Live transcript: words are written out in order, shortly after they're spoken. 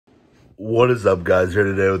What is up, guys? Here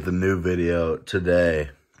today with a new video. Today,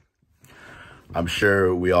 I'm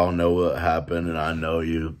sure we all know what happened, and I know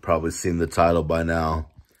you've probably seen the title by now.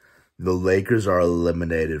 The Lakers are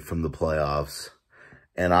eliminated from the playoffs,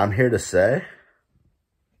 and I'm here to say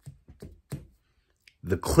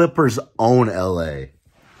the Clippers own LA.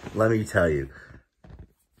 Let me tell you,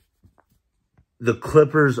 the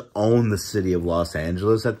Clippers own the city of Los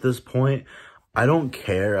Angeles at this point. I don't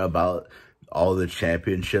care about all the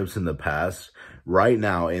championships in the past. Right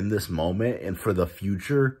now, in this moment, and for the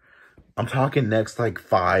future, I'm talking next like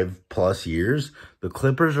 5+ years, the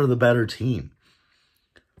Clippers are the better team.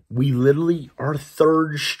 We literally are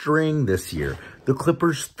third string this year. The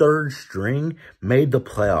Clippers' third string made the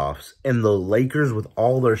playoffs, and the Lakers with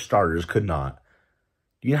all their starters could not.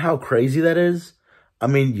 Do you know how crazy that is? I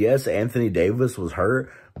mean, yes, Anthony Davis was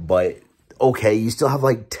hurt, but okay, you still have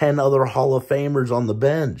like 10 other Hall of Famers on the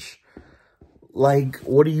bench. Like,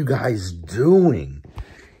 what are you guys doing?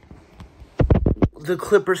 The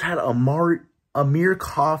Clippers had Amir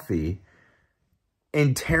Coffey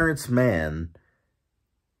and Terrence Mann,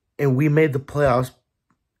 and we made the playoffs,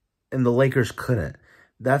 and the Lakers couldn't.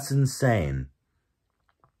 That's insane.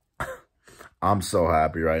 I'm so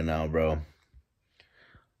happy right now, bro.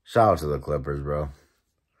 Shout out to the Clippers, bro.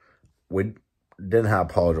 We didn't have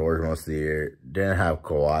Paul George most of the year. Didn't have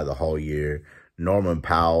Kawhi the whole year. Norman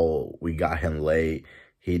Powell, we got him late.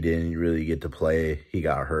 He didn't really get to play. He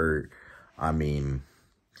got hurt. I mean,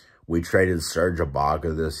 we traded Serge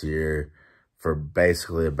Ibaka this year for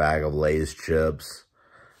basically a bag of Lay's chips.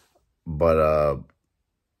 But,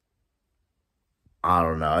 I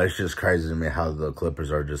don't know. It's just crazy to me how the Clippers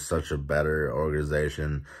are just such a better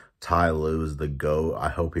organization. Ty Lue's the GOAT. I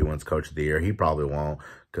hope he wins Coach of the Year. He probably won't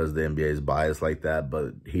because the NBA is biased like that,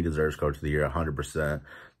 but he deserves Coach of the Year 100%.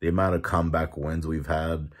 The amount of comeback wins we've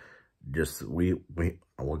had, just,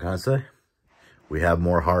 what can I say? We have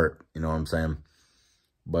more heart, you know what I'm saying?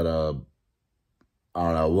 But, I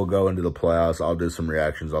don't know. We'll go into the playoffs. I'll do some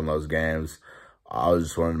reactions on those games. I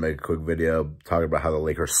just wanted to make a quick video talking about how the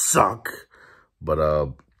Lakers suck.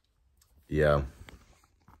 But, yeah.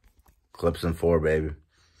 Clips in 4, baby.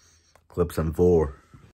 Clips in 4.